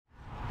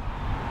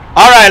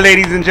All right,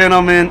 ladies and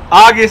gentlemen,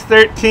 August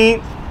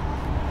 13th,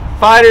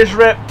 Fighters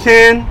Rep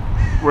 10.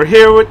 We're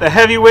here with the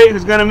heavyweight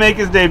who's going to make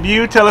his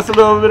debut. Tell us a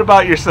little bit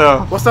about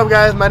yourself. What's up,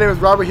 guys? My name is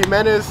Robert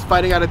Jimenez,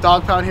 fighting at a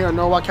dog pound here in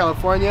Norwalk,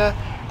 California.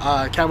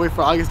 Can't wait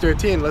for August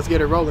 13th. Let's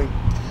get it rolling.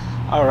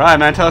 All right,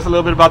 man. Tell us a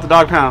little bit about the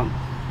dog pound.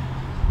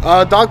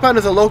 Dog pound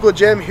is a local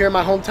gym here in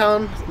my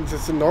hometown.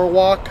 It's in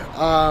Norwalk.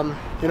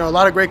 You know, a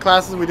lot of great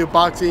classes. We do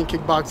boxing,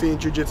 kickboxing,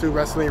 jiu-jitsu,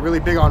 wrestling. Really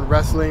big on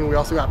wrestling. We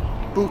also got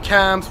boot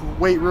camps,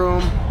 weight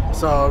room.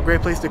 So a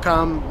great place to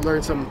come,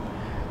 learn some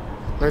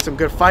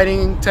good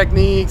fighting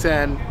techniques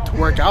and to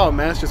work out,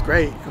 man. It's just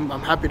great. I'm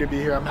happy to be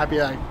here. I'm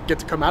happy I get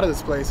to come out of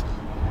this place.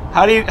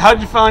 How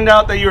did you find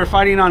out that you were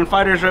fighting on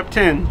Fighters Rep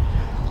 10?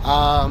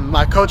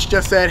 My coach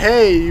just said,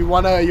 "Hey, you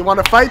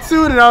wanna fight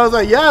soon?" And I was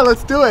like, "Yeah,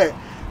 let's do it."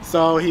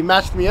 So he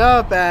matched me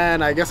up,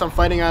 and I guess I'm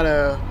fighting at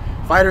a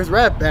Fighters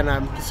Rep, and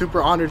I'm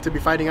super honored to be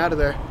fighting out of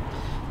there.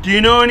 Do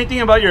you know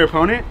anything about your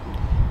opponent?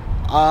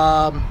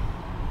 I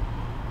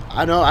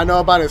know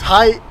about his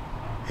height,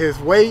 his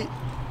weight,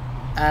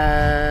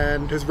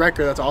 and his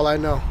record. That's all I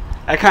know.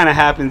 That kind of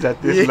happens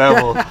at this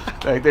level.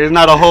 Like, there's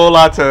not a whole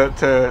lot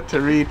to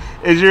read.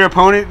 Is your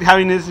opponent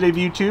having his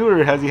debut too,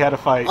 or has he had a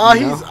fight?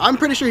 I'm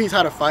pretty sure he's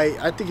had a fight.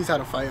 I think he's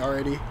had a fight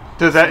already.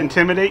 Does that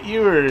intimidate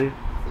you, or?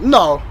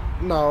 No.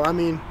 I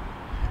mean,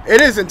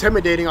 it is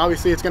intimidating.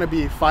 Obviously, it's gonna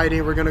be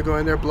fighting. We're gonna go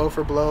in there blow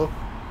for blow.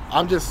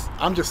 I'm just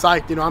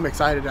psyched. You know, I'm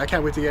excited. I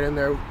can't wait to get in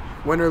there.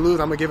 Win or lose,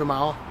 I'm gonna give it my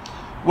all.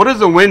 What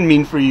does a win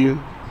mean for you?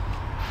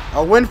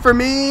 A win for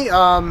me,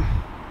 not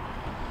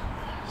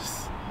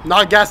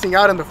gassing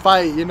out in the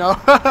fight, you know.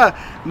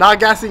 Not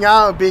gassing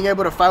out, being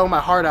able to fight with my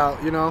heart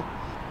out, you know.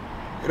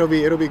 It'll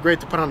be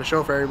great to put on a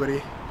show for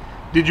everybody.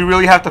 Did you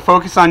really have to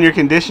focus on your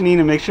conditioning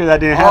to make sure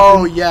that didn't happen?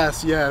 Oh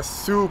yes,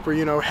 super.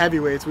 You know,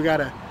 heavyweights, we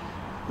gotta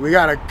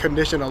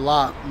condition a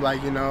lot.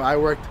 Like, you know, I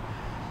worked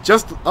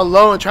just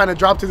alone trying to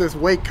drop to this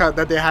weight cut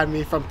that they had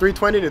me from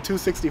 320 to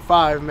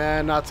 265.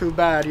 Man, not too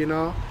bad, you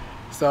know.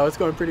 So it's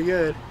going pretty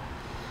good.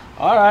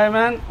 All right,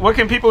 man. What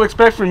can people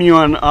expect from you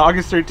on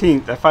August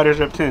 13th at Fighters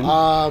Rep 10?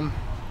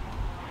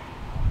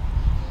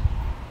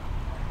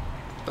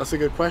 That's a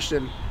good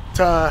question.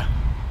 To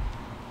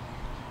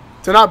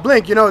not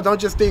blink, you know,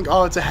 don't just think,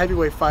 oh, it's a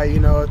heavyweight fight, you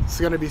know, it's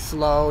going to be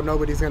slow,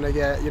 nobody's going to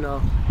get, you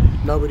know,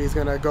 nobody's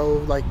going to go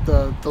like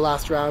the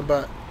last round,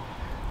 but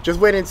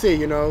just wait and see,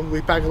 you know. We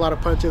pack a lot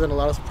of punches and a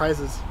lot of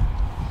surprises.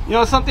 You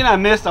know, something I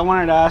missed I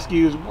wanted to ask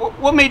you is,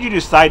 what made you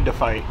decide to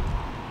fight?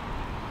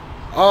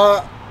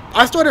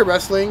 I started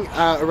wrestling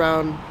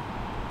around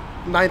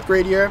 9th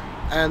grade year,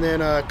 and then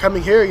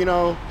coming here, you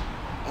know,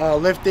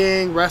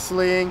 lifting,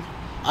 wrestling,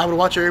 I would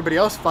watch everybody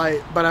else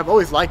fight, but I've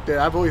always liked it.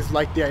 I've always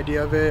liked the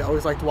idea of it,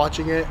 always liked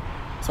watching it.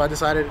 So I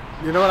decided,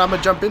 you know what, I'm going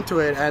to jump into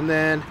it. And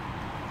then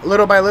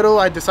little by little,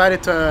 I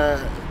decided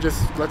to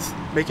let's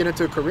make it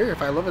into a career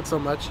if I love it so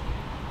much.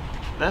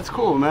 That's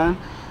cool, man.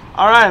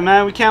 All right,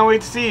 man, we can't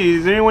wait to see you.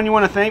 Is there anyone you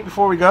want to thank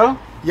before we go?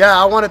 Yeah,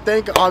 I want to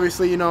thank,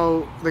 obviously, you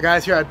know, the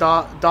guys here at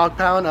Dog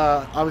Pound.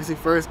 Obviously,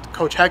 first,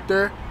 Coach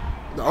Hector,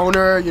 the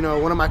owner, you know,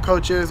 one of my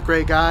coaches,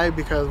 great guy,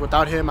 because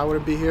without him, I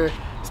wouldn't be here.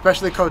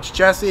 Especially Coach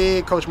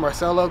Jesse, Coach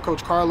Marcelo,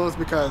 Coach Carlos,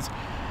 because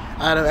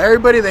out of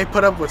everybody, they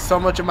put up with so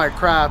much of my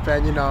crap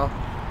and, you know,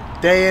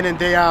 day in and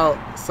day out.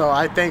 So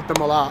I thank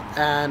them a lot.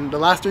 And the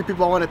last three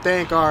people I want to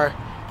thank are,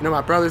 you know,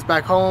 my brothers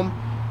back home,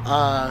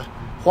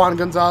 Juan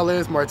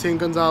Gonzalez, Martin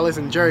Gonzalez,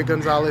 and Jerry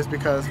Gonzalez,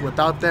 because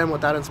without them,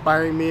 without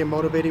inspiring me and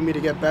motivating me to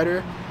get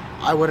better,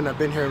 I wouldn't have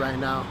been here right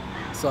now.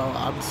 So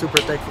I'm super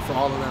thankful for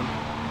all of them.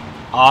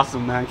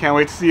 Awesome, man. Can't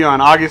wait to see you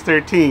on August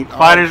 13th.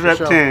 Fighters Rep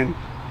 10.